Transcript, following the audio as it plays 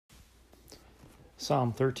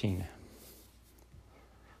Psalm 13.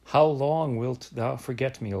 How long wilt thou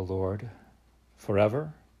forget me, O Lord?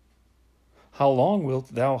 Forever? How long wilt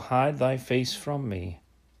thou hide thy face from me?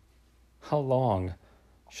 How long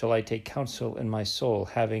shall I take counsel in my soul,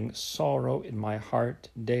 having sorrow in my heart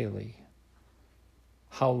daily?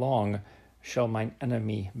 How long shall mine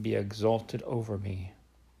enemy be exalted over me?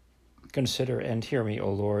 Consider and hear me,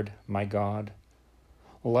 O Lord, my God.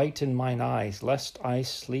 Lighten mine eyes, lest I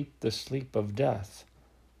sleep the sleep of death,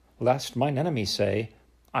 lest mine enemies say,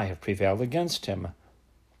 I have prevailed against him,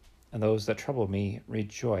 and those that trouble me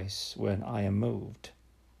rejoice when I am moved.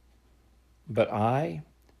 But I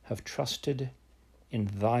have trusted in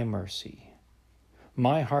thy mercy.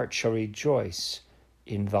 My heart shall rejoice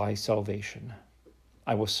in thy salvation.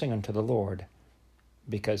 I will sing unto the Lord,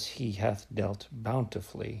 because he hath dealt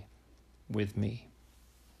bountifully with me.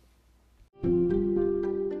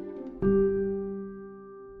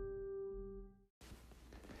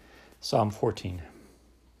 Psalm 14.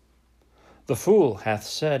 The fool hath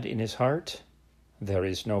said in his heart, There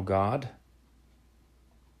is no God.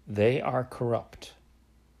 They are corrupt.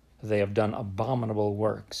 They have done abominable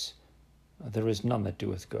works. There is none that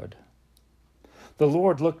doeth good. The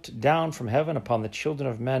Lord looked down from heaven upon the children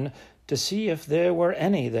of men to see if there were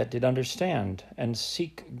any that did understand and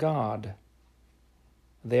seek God.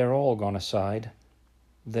 They are all gone aside.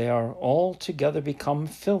 They are altogether become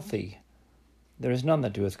filthy. There is none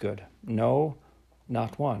that doeth good, no,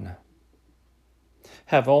 not one.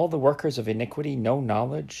 Have all the workers of iniquity no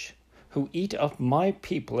knowledge, who eat up my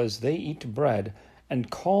people as they eat bread, and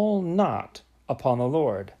call not upon the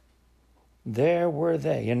Lord? There were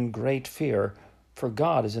they in great fear, for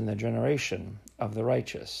God is in the generation of the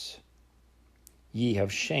righteous. Ye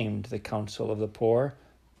have shamed the counsel of the poor,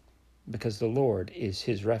 because the Lord is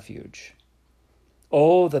his refuge.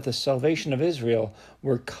 Oh, that the salvation of Israel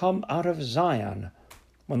were come out of Zion,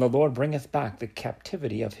 when the Lord bringeth back the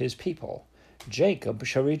captivity of his people. Jacob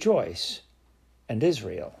shall rejoice, and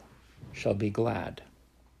Israel shall be glad.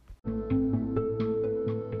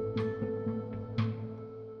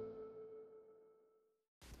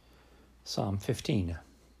 Psalm 15.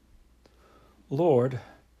 Lord,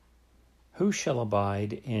 who shall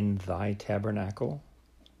abide in thy tabernacle?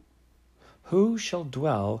 Who shall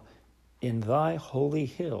dwell in thy holy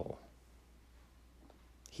hill?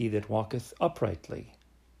 He that walketh uprightly,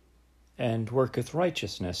 and worketh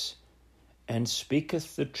righteousness, and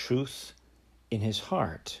speaketh the truth in his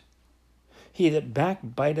heart. He that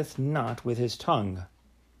backbiteth not with his tongue,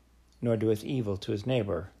 nor doeth evil to his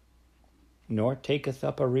neighbor, nor taketh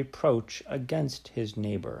up a reproach against his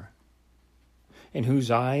neighbor, in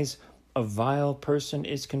whose eyes a vile person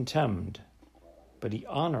is contemned, but he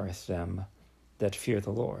honoureth them that fear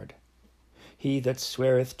the Lord. He that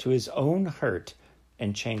sweareth to his own hurt,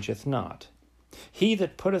 and changeth not. He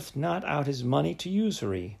that putteth not out his money to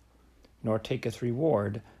usury, nor taketh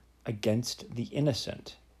reward against the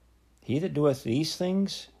innocent. He that doeth these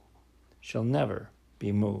things shall never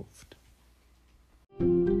be moved.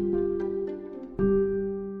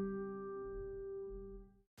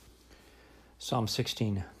 Psalm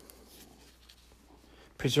 16.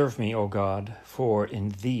 Preserve me, O God, for in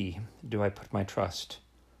thee do I put my trust.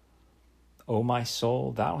 O my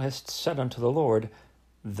soul, thou hast said unto the Lord,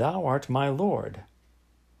 Thou art my Lord.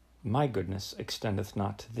 My goodness extendeth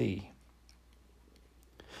not to thee,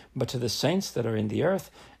 but to the saints that are in the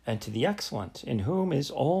earth, and to the excellent, in whom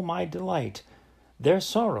is all my delight. Their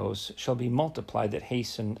sorrows shall be multiplied that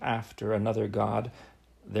hasten after another God.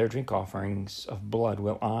 Their drink offerings of blood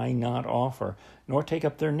will I not offer, nor take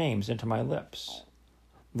up their names into my lips.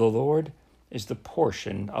 The Lord is the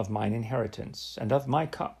portion of mine inheritance, and of my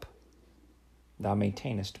cup. Thou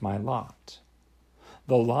maintainest my lot.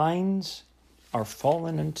 The lines are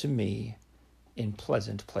fallen unto me in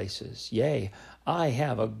pleasant places. Yea, I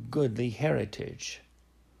have a goodly heritage.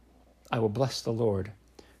 I will bless the Lord,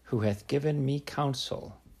 who hath given me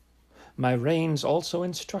counsel. My reins also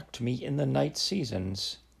instruct me in the night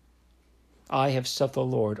seasons. I have set the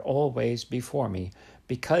Lord always before me.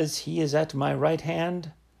 Because he is at my right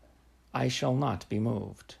hand, I shall not be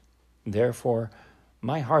moved. Therefore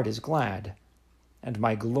my heart is glad, and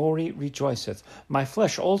my glory rejoiceth. My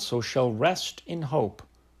flesh also shall rest in hope.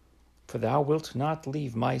 For thou wilt not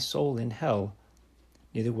leave my soul in hell,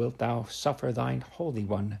 neither wilt thou suffer thine Holy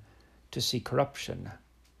One to see corruption.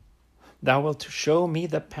 Thou wilt show me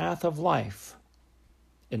the path of life.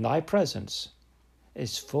 In thy presence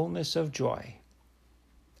is fullness of joy.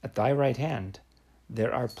 At thy right hand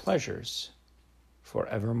there are pleasures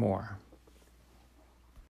forevermore.